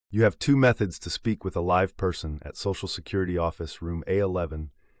You have two methods to speak with a live person at Social Security Office Room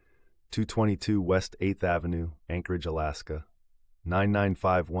A11, 222 West 8th Avenue, Anchorage, Alaska,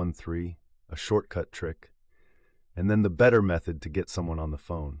 99513, a shortcut trick, and then the better method to get someone on the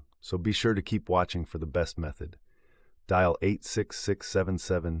phone. So be sure to keep watching for the best method. Dial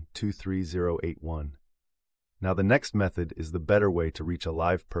 86677-23081. Now the next method is the better way to reach a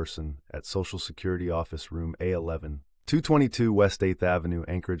live person at Social Security Office Room A11, 222 West 8th Avenue,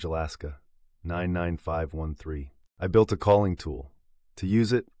 Anchorage, Alaska, 99513. I built a calling tool. To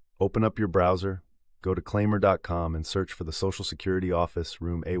use it, open up your browser, go to claimer.com and search for the Social Security Office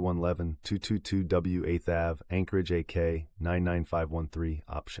Room A11 222 W 8th Ave, Anchorage, AK 99513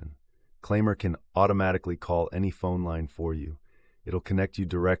 option. Claimer can automatically call any phone line for you. It'll connect you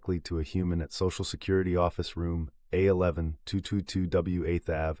directly to a human at Social Security Office Room A11 222 W 8th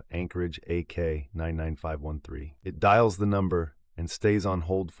Ave, Anchorage, AK 99513. It dials the number and stays on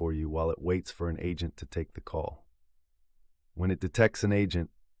hold for you while it waits for an agent to take the call. When it detects an agent,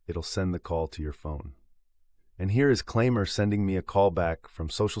 it'll send the call to your phone. And here is Claimer sending me a call back from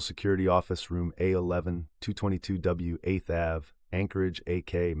Social Security Office Room A11 222 W 8th Ave, Anchorage,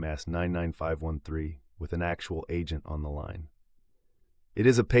 AK, Mass 99513, with an actual agent on the line. It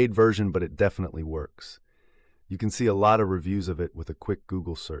is a paid version, but it definitely works. You can see a lot of reviews of it with a quick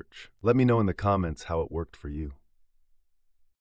Google search. Let me know in the comments how it worked for you.